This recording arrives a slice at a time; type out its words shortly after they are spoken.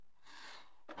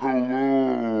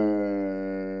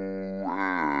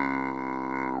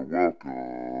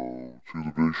to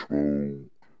the Big Smoke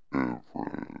and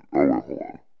friend. Oh wait, hold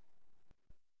on.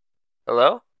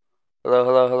 Hello? Hello,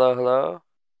 hello, hello, hello.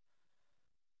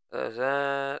 Is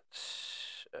that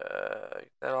get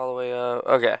that all the way up?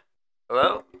 Okay.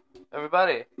 Hello,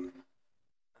 everybody.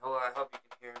 Hello, I hope you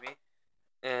can hear me.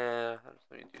 And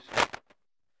let me do something.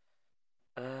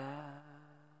 Uh,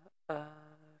 uh,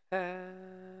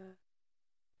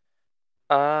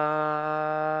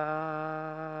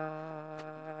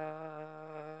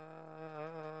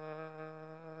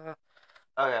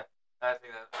 okay, I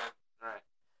think that's all right.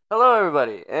 Hello,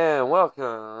 everybody, and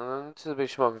welcome to the Big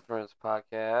Smoking Friends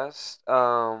podcast.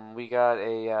 We got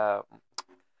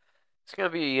it's gonna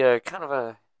be kind of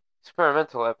a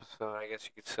experimental episode, I guess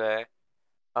you could say.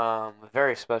 A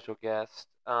very special guest.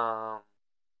 I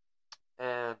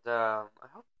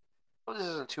hope this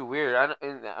isn't too weird.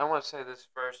 I want to say this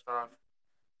first off.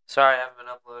 Sorry, I haven't been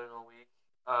uploading all week.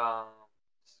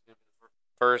 This is gonna be the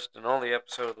first and only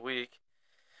episode of the week.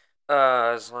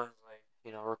 As long as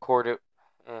I, record it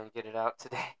and get it out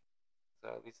today. So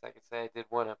at least I can say I did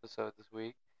one episode this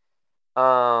week. So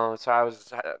I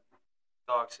was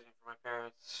dog sitting for my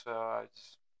parents, so I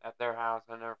just at their house.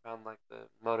 I never found like the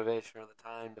motivation or the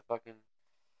time to fucking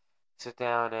sit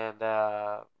down and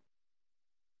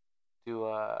do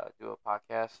a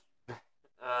podcast.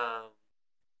 um,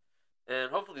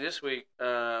 and hopefully this week,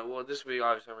 this week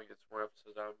obviously I'm gonna get some more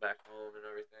episodes out back home and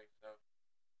everything. So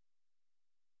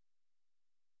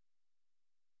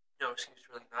no excuse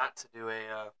really not to do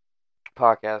a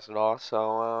podcast at all.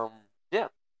 So yeah,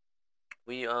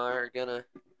 we are gonna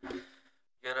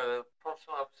pump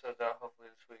some episodes out hopefully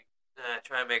this week.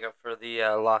 Try and make up for the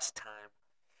lost time.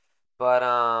 But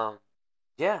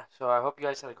yeah. So I hope you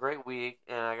guys had a great week,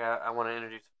 and I want to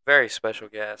introduce a very special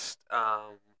guest. It's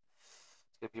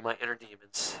gonna be my inner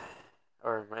demons,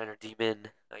 or my inner demon,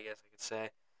 I guess I could say.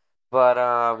 But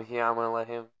yeah, I'm gonna let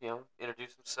him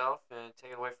introduce himself and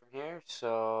take it away from here.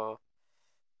 So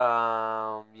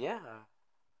yeah,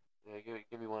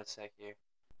 give me one sec here.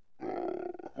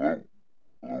 Hello,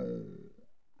 hello,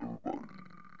 everybody.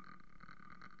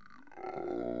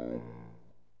 Um,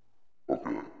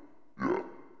 okay, yeah,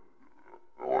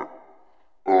 alright.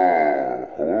 Hello. I am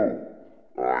Inner Demon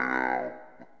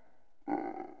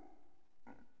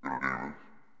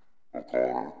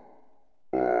O'Connor.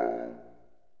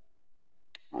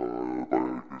 Um,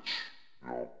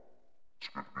 but it's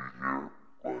good to be here.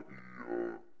 Glad he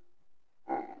invited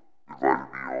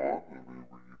me on. I mean,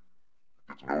 we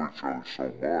get to know each other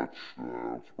so much.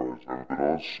 I'm surprised I haven't been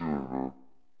on sooner.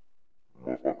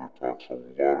 Motherfucker talks a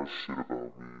lot of shit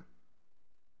about me.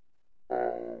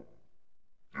 Um,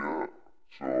 yeah.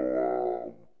 So,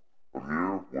 I'm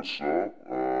here. What's up?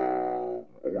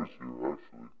 Always here,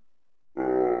 actually.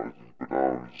 But now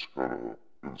I'm just kind of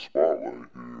in the spotlight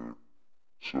here.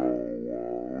 So,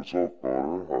 what's up,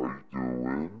 Connor? How you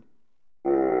doing?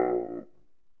 Uh,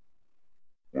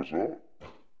 what's up?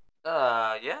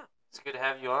 Yeah, it's good to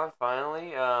have you on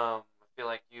finally. I feel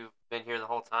like you've been here the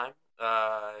whole time.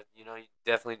 You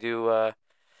definitely do a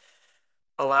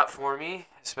lot for me,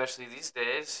 especially these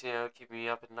days. Keep me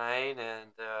up at night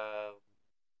and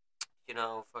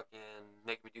fucking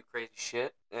make me do crazy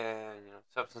shit and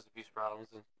substance abuse problems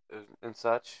and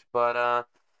such. But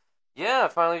yeah,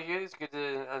 finally, it's good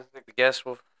to. I think the guests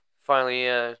will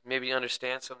finally maybe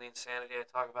understand some of the insanity I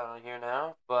talk about on here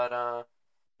now. But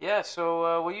yeah,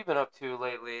 so what you been up to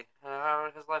lately? How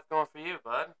is life going for you,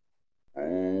 bud?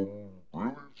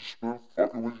 Really just been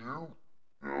fucking with you.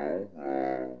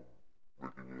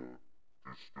 Making you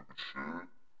do stupid shit.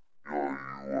 You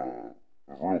have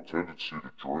a real tendency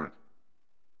to drink.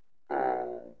 You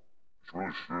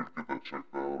really should get that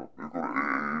checked out. Maybe go to AA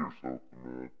or something,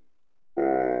 man.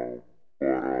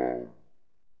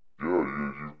 But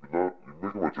yeah, you're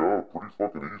making my job pretty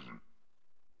fucking easy.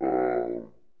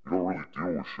 You don't really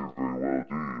deal with shit very well,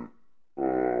 do you?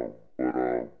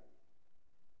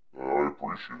 But I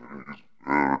appreciate it. It's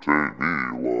entertained me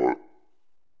a lot.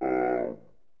 Um,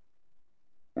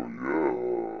 but yeah.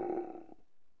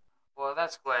 Well,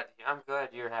 that's glad. I'm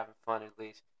glad you're having fun at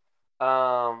least.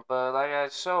 But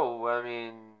I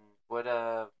mean, what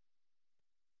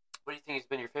what do you think has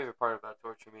been your favorite part about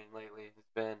torture meeting lately? It's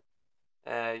been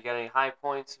you got any high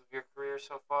points of your career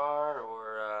so far,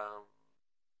 or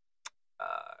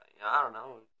I don't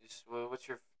know. Just what's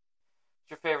your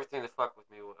favorite thing to fuck with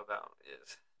me about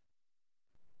is?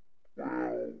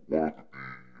 Well, one of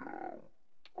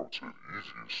I would say the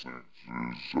easiest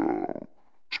things is,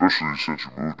 especially since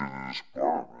you moved into this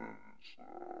apartment,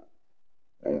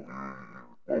 is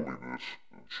loneliness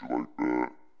and shit like that.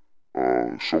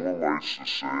 Someone likes to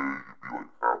say you'd be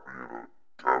like happy in a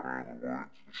cabin in the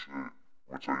woods and shit.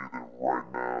 When tell you that right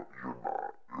now you're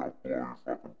not. You're gonna blow your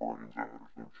fucking brains out or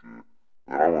some shit.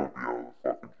 And I want to be out of the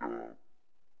fucking job.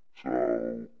 So,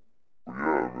 but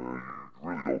yeah, man, you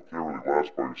really can't really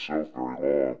last by yourself very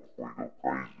long before you go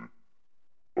crazy.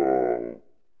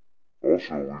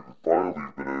 Also, we've finally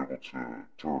been able to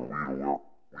turn weed around on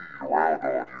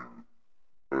you.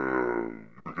 And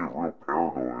you can get real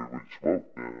paranoid when you smoke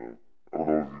now. I don't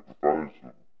know if you can find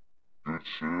some good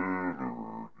shit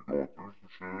or you're going through some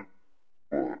shit,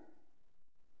 but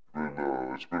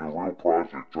it's been a real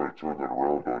project trying to turn that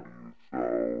around on you. So I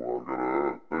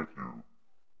gotta thank you.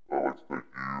 I'd like to thank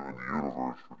you and the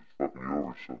universe for just fucking you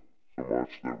over so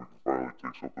much that we can finally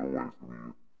take something away from you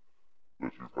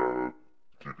that you've had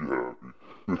to keep you happy.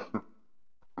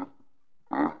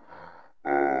 um,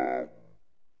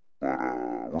 but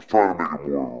we're trying to make it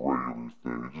more of a regular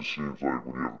thing. It just seems like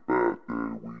when you have a bad day,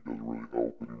 weed doesn't really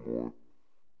help anymore.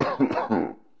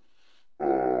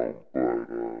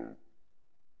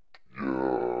 Yeah,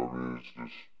 I mean, it's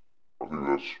just, I think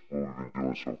that's what we've been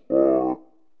doing so far.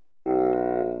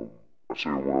 I'd say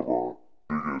one of our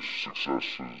biggest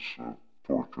successes of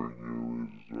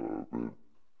torturing you has been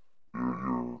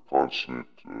your constant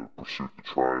pursuit to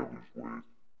try and lose weight.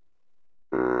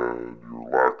 And your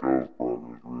lack of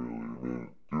progress, really. I mean,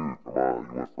 dude, come on,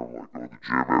 you went from like going to the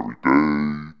gym every day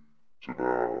to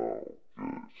now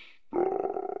just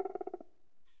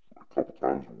a couple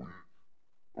times a week.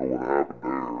 I don't know what happened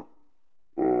there.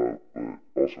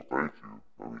 But also thank you.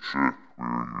 I mean, shit, you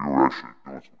were actually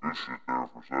doing some good shit there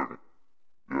for a second.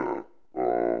 Yeah.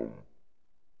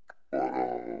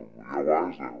 Yeah, why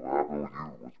is that? What happened with you?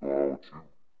 What's going on with you?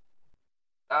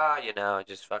 You know,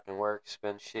 just fucking work's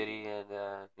been shitty, and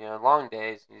you know, long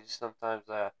days. You just sometimes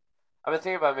I've been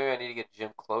thinking about maybe I need to get a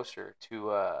gym closer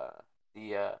to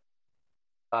the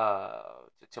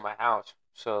to my house,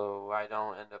 so I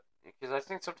don't end up because I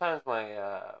think sometimes my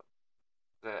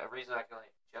the reason I can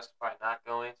like justify not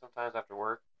going sometimes after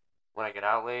work when I get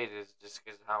out late is just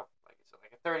because how like it's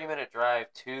like a 30-minute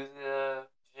drive to the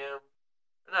gym.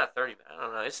 Or not 30 minutes. I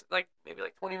don't know. It's like maybe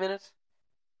like 20 minutes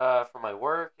for my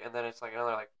work, and then it's like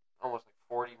another like almost like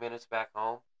 40 minutes back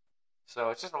home. So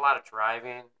it's just a lot of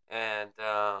driving, and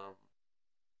uh,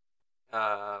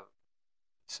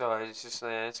 so it's just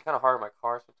it's kind of hard in my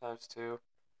car sometimes too.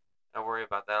 I worry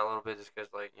about that a little bit just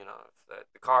because, like, you know,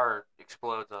 if the car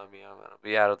explodes on me, I'm gonna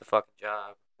be out of the fucking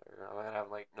job, or I'm gonna have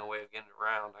like no way of getting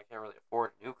around. I can't really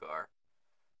afford a new car,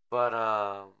 but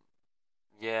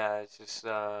yeah, it's just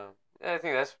yeah, I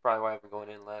think that's probably why I've been going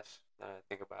in less. Now that I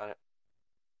think about it,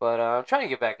 but I'm trying to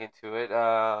get back into it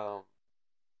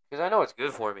because I know it's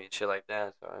good for me and shit like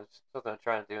that. So it's something I'm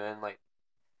trying to do, and like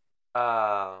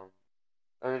um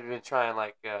I've been trying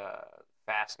like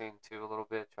fasting too a little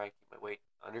bit, trying to keep my weight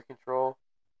under control.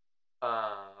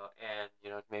 And you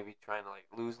know maybe trying to like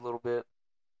lose a little bit,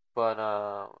 but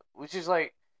which is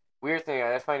like weird thing.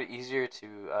 I find it easier to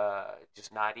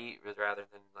just not eat rather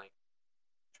than like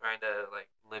trying to like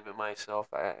limit myself.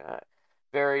 I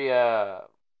very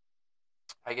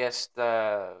I guess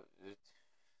not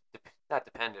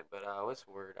dependent, but what's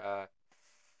the word?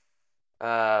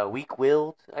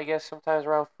 Weak-willed. I guess sometimes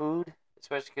around food,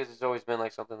 especially because it's always been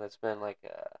like something that's been like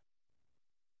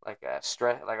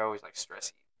stress, like always like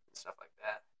stressy and stuff like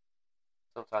that.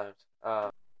 Sometimes. Yeah,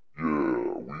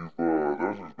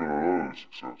 that's just been another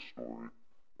success story.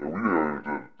 And we haven't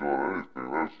done anything.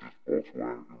 That's just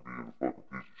Volkswagen being a fucking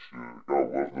piece of shit. God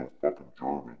love them fucking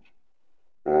Germans.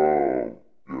 Yeah,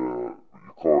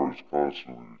 your car is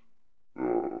constantly,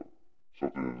 uh,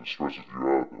 something that stresses you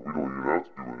out that we don't even have to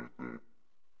do anything.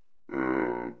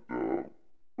 And,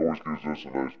 it always gives us a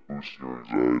nice boost to your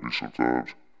anxiety sometimes.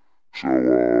 So,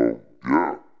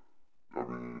 yeah. I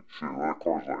mean, shit, that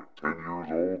car's like 10 years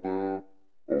old now.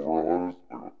 Over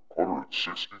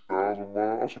 160,000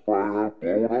 miles. I'm surprised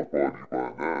it hasn't blown up on you by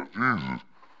now. Jesus.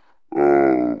 Uh,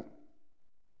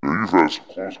 yeah, you've had some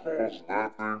close calls in that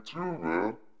thing too,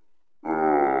 man.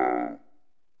 Uh,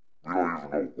 we don't even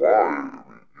know why. I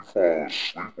mean, you fall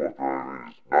asleep while driving.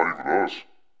 It's not even us.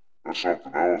 That's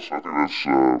something else. I think that's,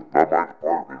 not my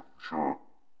department for sure.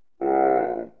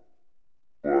 Uh,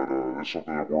 but that's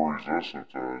something that worries us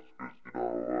sometimes because, you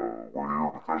know, we're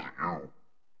here because of you.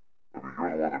 I mean,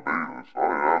 you're the one that made us. I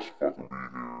didn't ask to fucking be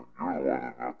here. You're the one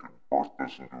that fucking birthed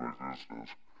us into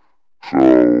existence. So, I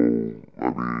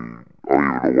mean, I don't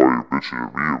even know why you're bitching at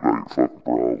me about your fucking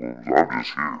problems. I'm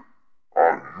just here.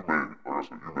 You made it. Like I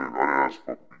said, you made it. I didn't ask to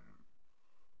fucking be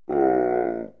here.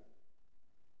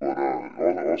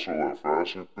 Also that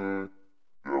fashion thing,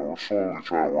 yeah, we're slowly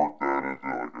trying to work that into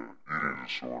like an eating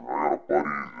disorder. I got a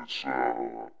buddy that's an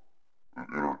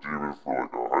inner demon for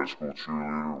like a high school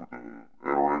cheerleader with an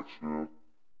anorexia.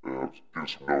 and getting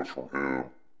some notes from him.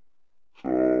 So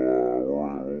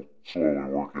we're slowly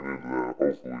working into that.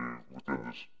 Hopefully within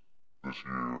this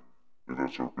year, and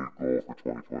that's our big goal for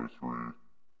 2023.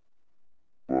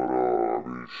 But I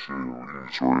mean, shit, eating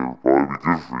disorder would probably be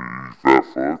good for you, you fat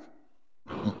fuck.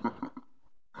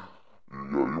 You're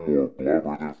more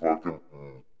blubber than fucking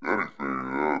anything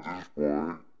at this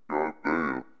point. God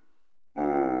damn.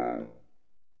 Um,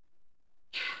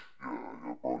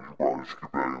 yeah, bro, you probably should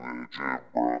get back in the gym,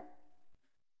 bro.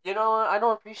 You know, I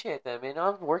don't appreciate that, man.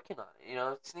 I'm working on it. You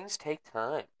know, things take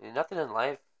time. And nothing in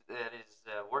life that is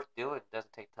worth doing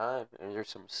doesn't take time. And there's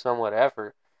some somewhat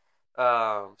effort.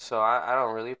 So I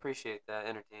don't really appreciate that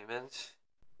entertainment.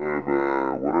 Hey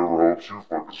man, whatever helps you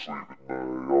fucking sleep at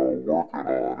night, yo, working on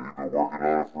it. You've been working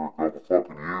on it for a couple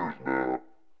fucking years now.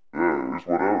 Yeah, it's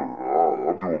whatever.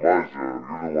 I'm doing my job. You're the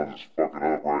one that's fucking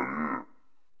up right here.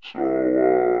 So,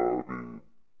 I mean,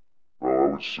 I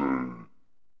would say,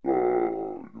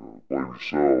 blame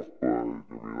yourself, but, I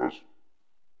mean, that's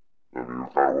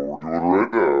kind of what we're doing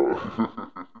right now.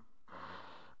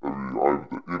 I mean, I'm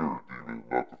the inner demon,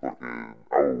 not the fucking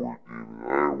outward demon.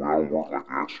 We all work like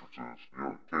the exorcist. You know,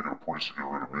 you can't get a priest to get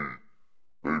rid of me.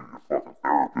 Maybe a fucking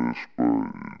therapist, but, I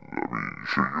mean,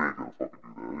 shit, you ain't gonna fucking do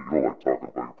that. You don't like talking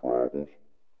about your problems.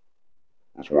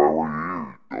 That's why we're here,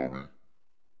 you dummy.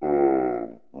 Or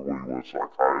what do you want, a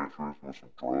psychiatrist with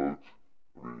some drugs?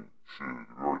 I mean, shit,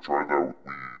 you already tried that with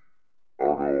weed. I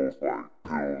don't know if, like,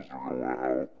 pills are gonna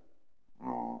help,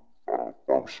 or,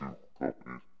 pharmaceutical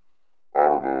companies. I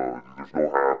don't know, there's no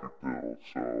happy pill,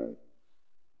 so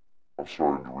I'm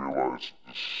starting to realize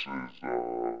this is, a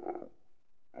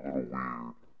little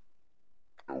weird.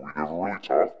 And we never really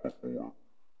talked before.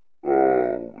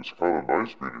 It's kind of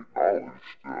nice being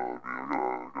acknowledged. I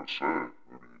gotta say. I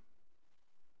mean,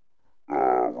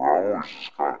 we're always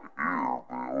just kind of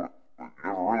here, but you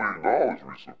never really acknowledge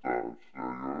me sometimes.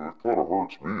 That kind of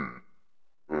hurts me.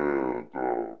 And,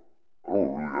 I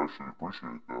don't really actually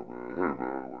appreciate that, man. Hey,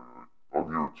 man, like, I'm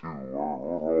here too. We're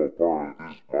all part of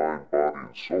this mind, body,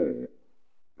 and soul.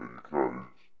 And you kind of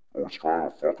always trying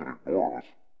to fucking ignore us.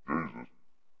 Jesus.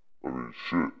 I mean,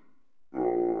 shit.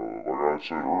 Like I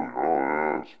said earlier, all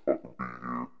I ask fucking be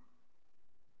here.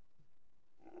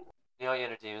 You know,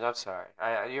 entertainment. I'm sorry.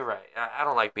 You're right. I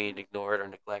don't like being ignored or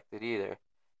neglected either.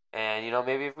 And you know,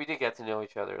 maybe if we did get to know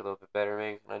each other a little bit better,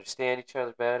 maybe we can understand each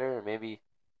other better, or maybe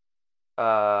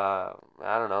I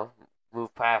don't know,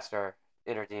 move past our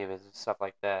inner demons and stuff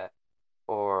like that.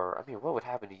 Or I mean, what would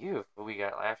happen to you if we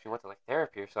got actually went to like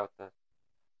therapy or something?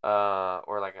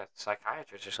 Or like a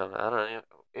psychiatrist or something. I don't know.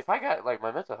 If I got like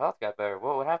my mental health got better,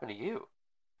 what would happen to you?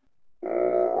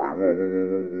 Whoa.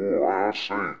 I'm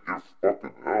saying, get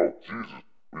fucking help. Jesus.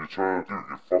 What are you trying to do?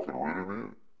 Get fucking rid of me?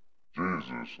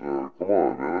 Jesus. Come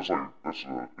on, man. That's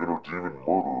an inner demon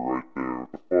murder right there. What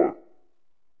the fuck?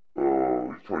 You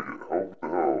trying to get help? What the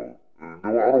hell? No,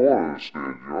 I don't want to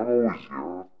understand you. I'm always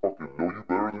here. I fucking know you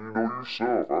better than you know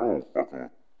yourself. I don't fucking.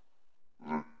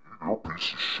 You're a piece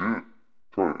of shit.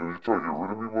 You trying to get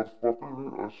rid of me,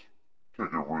 motherfucker? Can't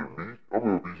get rid of me. I'm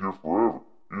gonna be here forever.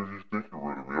 Even if you think you're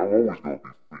rid of me, I'm always gonna be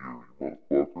here, you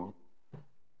motherfucker.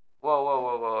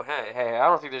 Whoa. Hey, I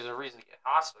don't think there's a reason to get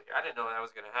hostile here. I didn't know that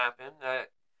was going to happen.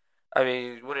 I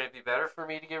mean, wouldn't it be better for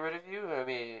me to get rid of you? I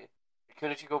mean,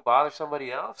 couldn't you go bother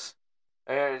somebody else?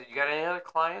 You got any other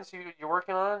clients you're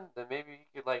working on that maybe you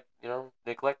could, like, you know,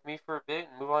 neglect me for a bit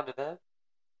and move on to them?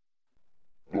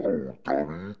 No,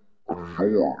 dummy. I mean,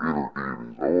 you're inner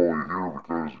demons. I'm only here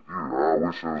because of you. I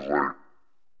wish there was like,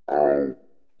 oh,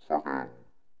 fucking,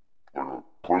 like a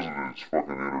president's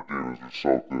fucking inner demons or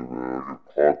something, man. I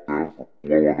could haunt them for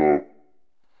blowing up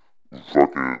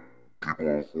fucking people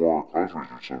in foreign countries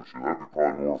or some shit. That'd be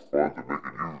probably more fun than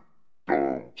making you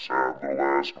dumb, sad little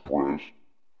ass depressed.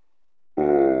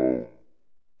 Um,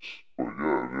 but I don't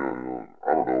know.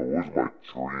 What was my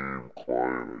dream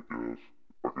client, I guess?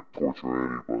 If I could torture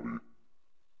anybody.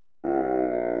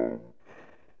 Um,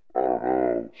 I don't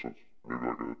know. Since maybe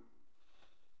I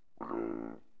don't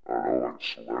know, like a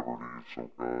celebrity of some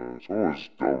kind. Someone who's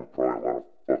done probably a lot of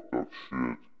fucked up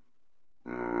shit.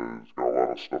 And he's got a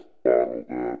lot of stuff bottled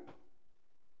up.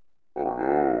 I don't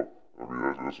know. I mean,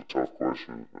 that's a tough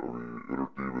question. I mean, inner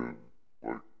demon,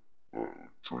 like,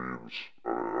 dreams. I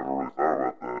never really thought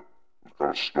about that. It's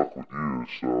kind of stuck with you,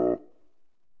 so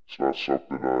it's not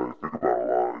something I think about a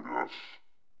lot, I guess.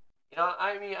 You know,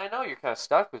 I mean, I know you're kind of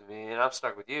stuck with me, and I'm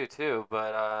stuck with you too.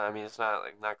 But I mean, it's not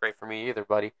like not great for me either,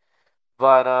 buddy.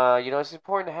 But you know, it's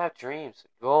important to have dreams,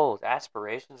 goals,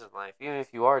 aspirations in life, even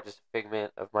if you are just a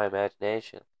figment of my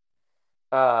imagination.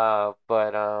 But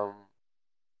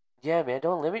yeah, man,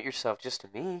 don't limit yourself just to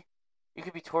me. You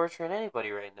could be torturing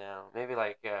anybody right now. Maybe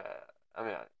like, I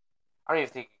mean, I don't even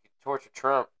think you could torture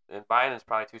Trump, and Biden's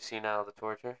probably too senile to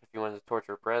torture if you wanted to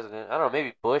torture a president. I don't know,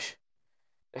 maybe Bush.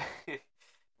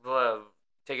 uh,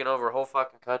 Taking over a whole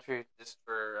fucking country just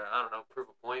for, I don't know, prove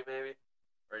a point maybe?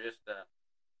 Or just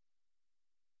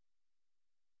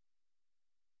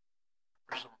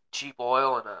for some cheap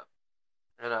oil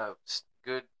and a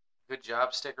good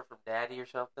job sticker from daddy or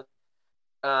something.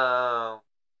 I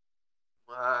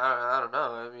don't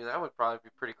know. I mean, that would probably be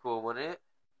pretty cool, wouldn't it?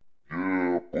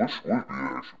 Yeah, Bush would be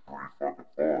actually pretty fucking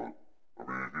fun. I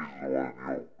mean, he's the one,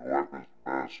 the weapons of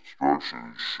mass destruction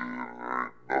and shit, and there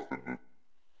ain't nothing to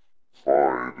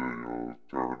find,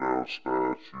 tearing down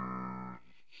statues,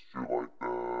 shit like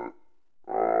that.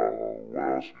 What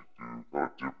else he do? Kind of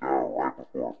dipped out right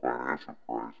before a financial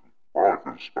crisis. Probably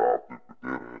could have stopped it, but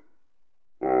didn't.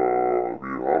 I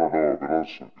mean, I don't know if it was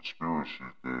some conspiracy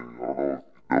thing. I don't know if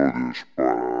you know this, but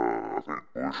I think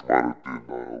Bush might have did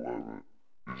 9/11.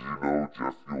 Did you know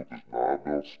jet fuel does not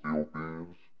melt steel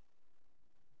beams?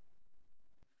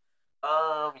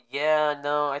 Yeah,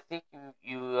 no, I think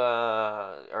you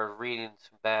are reading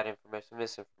some bad information,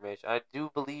 misinformation. I do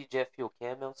believe jet fuel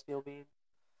can melt steel beams.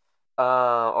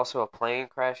 Also, a plane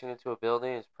crashing into a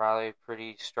building is probably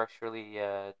pretty structurally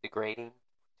degrading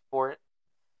for it.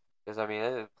 Because, I mean,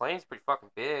 the plane's pretty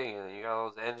fucking big, and you got all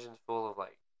those engines full of,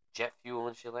 like, jet fuel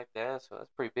and shit like that, so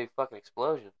that's a pretty big fucking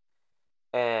explosion.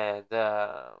 And,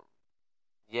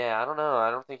 yeah, I don't know.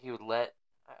 I don't think he would let.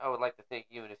 I would like to think,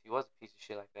 even if he was a piece of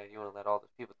shit like that, he wouldn't let all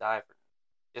those people die for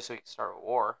just so he could start a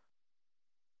war.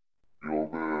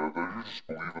 Man, they just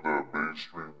believe in that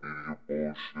mainstream media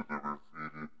bullshit they've been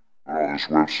feeding. On this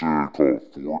website called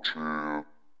 4chan.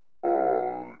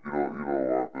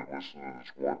 I've been listening to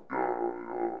this one guy,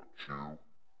 Q.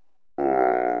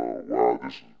 Wow,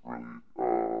 this is really,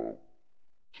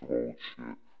 some old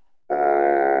shit.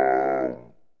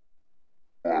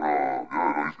 Yeah, no,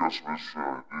 he's got some interesting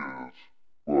ideas.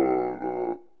 But,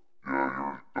 yeah,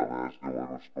 your dumbass didn't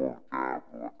want to storm the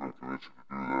Capitol. I couldn't convince you to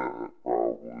do that,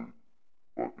 probably.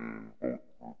 Fucking vote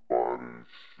for Biden and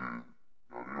shit.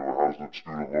 How's them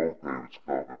student loan payments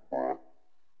coming, bro?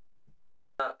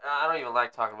 I don't even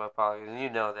like talking about politics, and you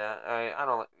know that. I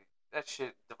don't like that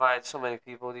shit divides so many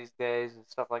people these days and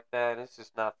stuff like that. And it's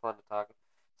just not fun to talk.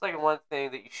 It's like one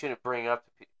thing that you shouldn't bring up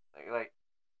to people. Like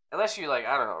unless you like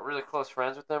I don't know, really close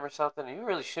friends with them or something, you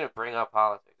really shouldn't bring up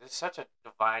politics. It's such a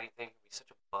dividing thing. It can be such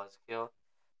a buzzkill.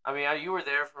 I mean, you were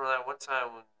there for that one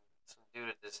time when some dude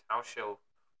at this house show.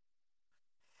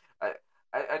 I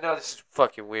I know this is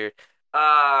fucking weird.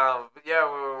 But yeah,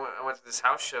 I went to this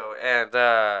house show and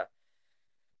I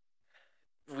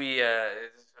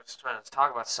was trying to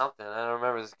talk about something. I don't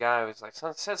remember this guy was like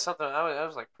said something. I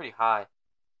was like pretty high,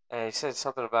 and he said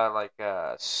something about like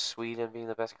Sweden being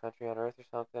the best country on earth or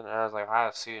something. And I was like, "How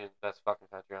is Sweden the best fucking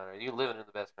country on earth? You living in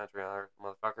the best country on earth,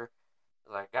 motherfucker."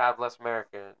 Like, God bless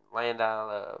America, land I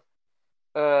love.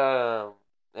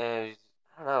 And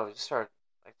I don't know, we just started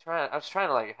like trying. I was trying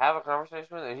to like have a conversation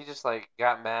with him, and he just like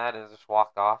got mad and just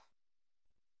walked off.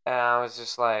 And I was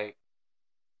just like,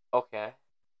 okay,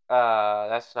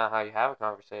 that's not how you have a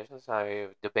conversation. That's not how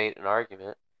you debate an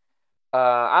argument.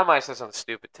 I might have said something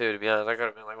stupid too. To be honest, I could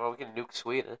have been like, "Well, we can nuke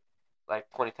Sweden, like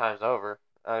 20 times over."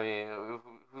 I mean,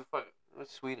 who's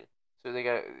Sweden? So they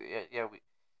got yeah we.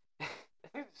 I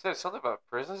think it said something about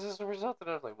prison system or something.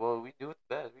 I was like, "Well, we do it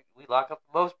the best. We lock up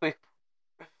the most people."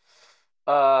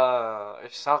 Or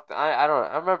something. I don't know.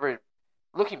 I remember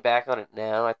looking back on it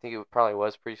now. I think it probably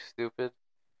was pretty stupid.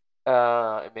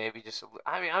 And maybe just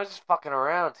I mean I was just fucking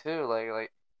around too. Like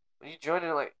when you join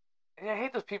in like I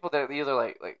hate those people that either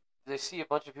like they see a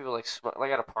bunch of people like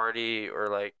like at a party or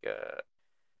like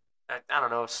I don't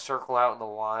know circle out in the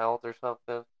wild or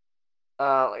something.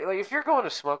 Like if you're going to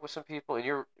smoke with some people and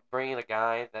you're bringing a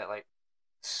guy that like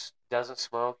doesn't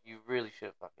smoke, you really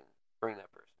should fucking bring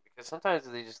that person because sometimes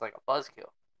they just like a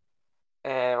buzzkill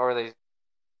and or they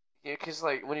yeah, cause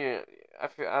like when you,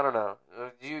 I don't know.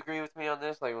 Do you agree with me on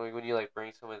this? Like when you like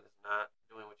bring someone that's not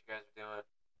doing what you guys are doing,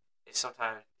 it's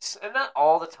sometimes, and not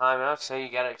all the time. I'm not saying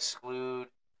you gotta exclude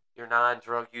your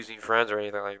non-drug using friends or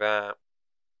anything like that.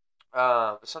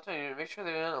 But sometimes you make sure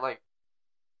they're not like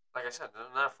I said,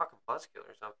 they're not a fucking buzzkill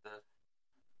or something.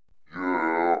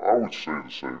 Yeah, I would say the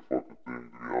same fucking thing,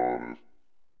 to be honest.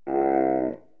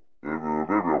 Um, maybe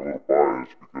I'm a little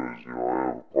biased because, I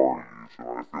am a party, so I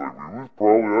feel like we would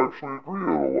probably actually agree on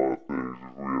a lot of things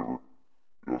if we ever,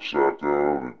 sat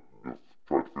down and,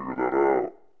 tried to figure that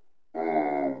out.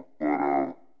 Yeah,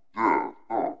 no,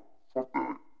 fuck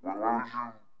that. Why would you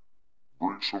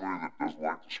bring somebody that doesn't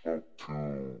like to smoke to,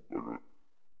 like,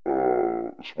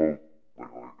 a smoke,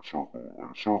 like a circle.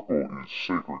 Like a circle is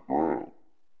sacred ground.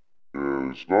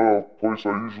 And it's not a place I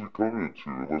usually come into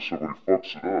unless somebody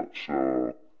fucks it up. So,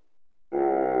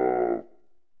 uh,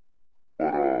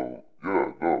 yeah,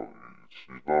 no, it's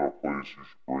not a place you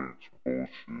should bring some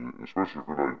bullshit, especially if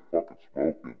you're not even fucking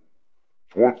smoking.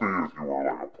 It's one thing if you were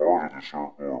like a part of the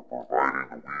circle or providing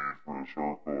the weed for the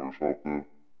circle or something,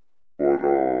 but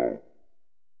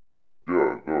yeah,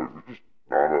 no, if you're just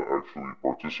not actually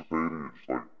participating, you're just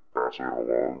like passing it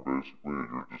along basically, and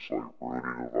you're just like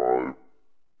ruining the vibe,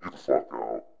 get the fuck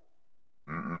out.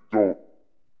 You don't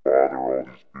bother all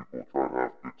these people trying to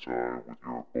have a good time with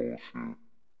your bullshit.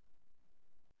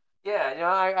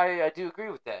 Yeah, I do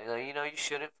agree with that. You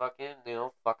shouldn't fucking,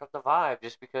 fuck up the vibe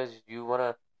just because you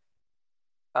wanna,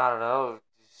 I don't know,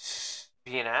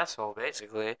 be an asshole,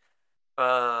 basically.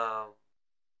 Um,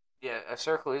 yeah, a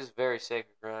circle is very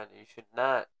sacred ground. You should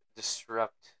not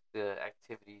disrupt the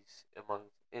activities among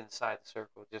inside the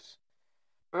circle. Just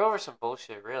we're over some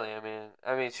bullshit, really. I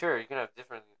mean, sure, you can have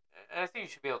different. I think you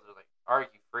should be able to like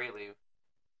argue freely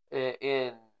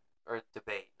in or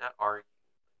debate, not argue.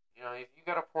 If you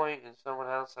got a point and someone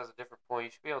else has a different point,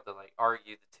 you should be able to like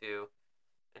argue the two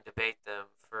and debate them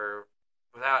for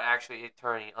without actually it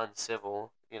turning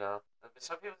uncivil. But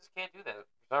some people just can't do that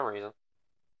for some reason.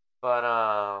 But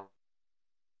I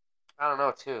don't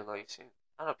know too. I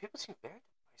don't know. People seem very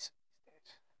divisive these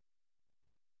days.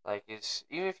 Like it's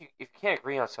even if you can't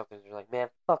agree on something, you're like, man,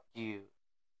 fuck you.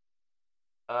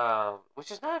 Which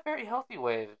is not a very healthy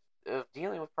way of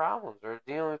dealing with problems or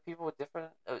dealing with people with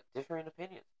differing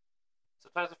opinions.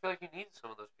 Sometimes I feel like you need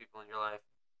some of those people in your life.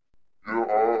 Yeah,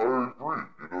 I agree.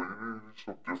 You need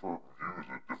some different views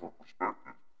and different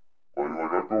perspectives. Like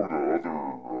I go to other,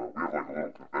 we have like a little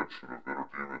convention of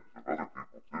entertainment with other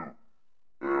people too.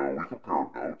 And we compare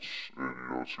notes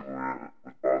and, see what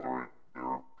was bothering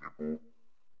their people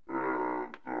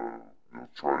and,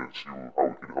 try and see how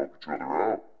we can help each other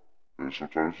out. And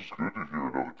sometimes it's good to hear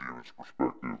another demon's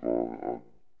perspective on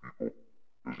people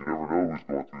because you never know who's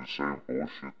going through the same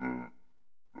bullshit that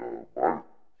my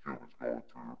human's going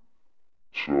through.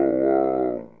 So,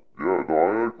 yeah, no,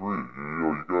 I agree.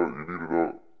 You need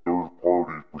a third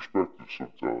party perspective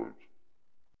sometimes.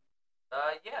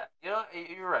 Yeah,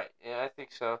 you're right. Yeah, I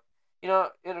think so.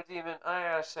 Inner Demon, I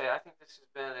gotta say, I think this has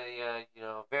been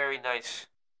a very nice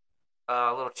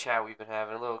little chat we've been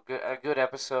having, a good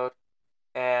episode,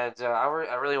 and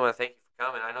I really want to thank you for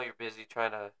coming. I know you're busy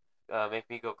trying to make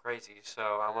me go crazy,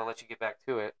 so I'm gonna let you get back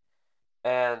to it.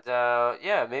 And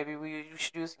yeah, maybe we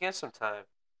should do this again sometime.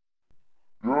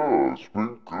 Yeah, it's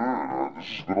been good. This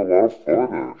has been a lot of fun,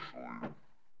 actually.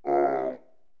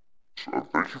 Uh,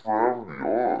 thank you for having me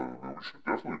on. We should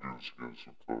definitely do this again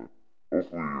sometime.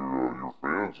 Hopefully your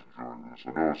fans enjoy this. I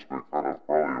know it's been kind of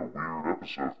probably a weird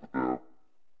episode for them.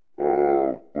 But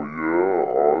yeah,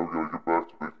 I'm gonna get back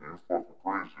to making you fucking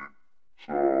crazy.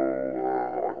 So, I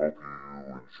hope you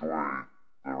enjoy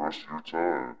the rest of your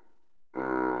time.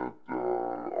 And,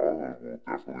 I will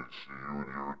definitely see you in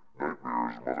your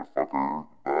nightmares, motherfucker.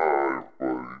 Bye,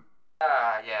 everybody.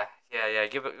 Yeah.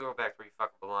 Go back where you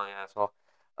fucking belong, asshole.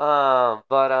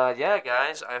 But yeah,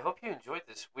 guys, I hope you enjoyed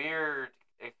this weird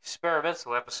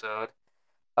experimental episode.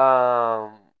 I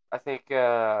think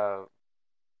yeah,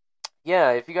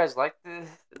 if you guys like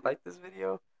this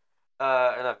video,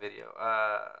 or not video,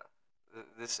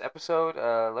 this episode,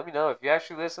 let me know if you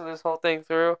actually listen to this whole thing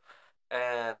through,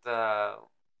 and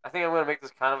I think I'm gonna make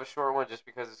this kind of a short one just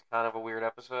because it's kind of a weird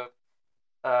episode,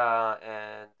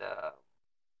 and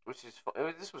which is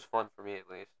this was fun for me at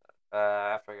least.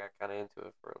 After I got kind of into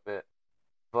it for a bit,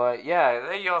 but yeah,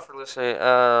 thank you all for listening.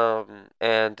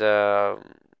 And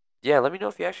yeah, let me know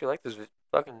if you actually like this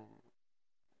fucking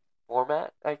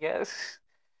format, I guess.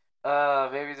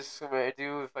 Maybe this is what I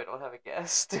do if I don't have a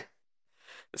guest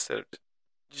instead of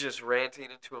just ranting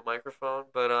into a microphone.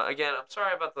 But again, I'm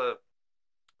sorry about the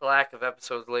lack of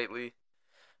episodes lately.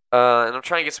 And I'm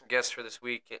trying to get some guests for this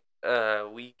week.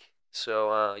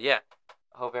 So yeah,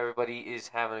 I hope everybody is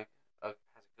having has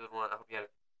a good one. I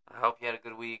hope you had a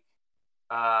good week.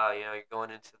 You're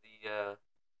going into the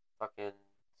fucking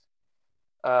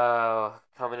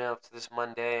coming up to this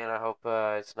Monday, and I hope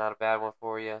it's not a bad one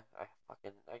for you.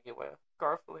 I get why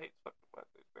Garfield hates fucking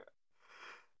Mondays, man.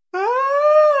 I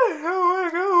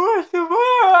want to go work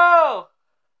tomorrow.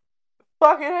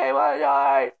 Fucking hate my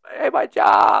life. I hate my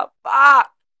job.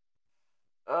 Fuck.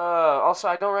 Also,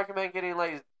 I don't recommend getting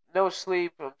like no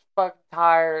sleep. I'm fucking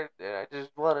tired, and I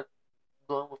just want to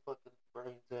blow my fucking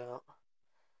brains out.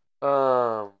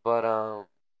 But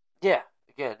yeah.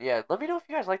 Again, yeah. Let me know if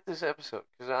you guys like this episode,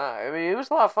 cause I mean, it was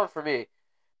a lot of fun for me.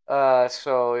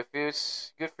 So if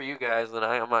it's good for you guys, then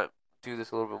I might do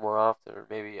this a little bit more often, or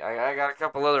maybe I got a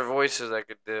couple other voices I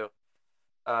could do.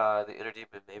 The inner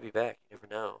demon may be back. You never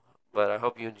know. But I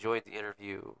hope you enjoyed the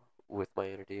interview with my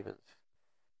inner demons.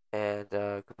 And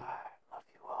goodbye. Love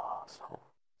you all so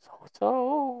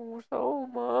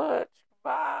much.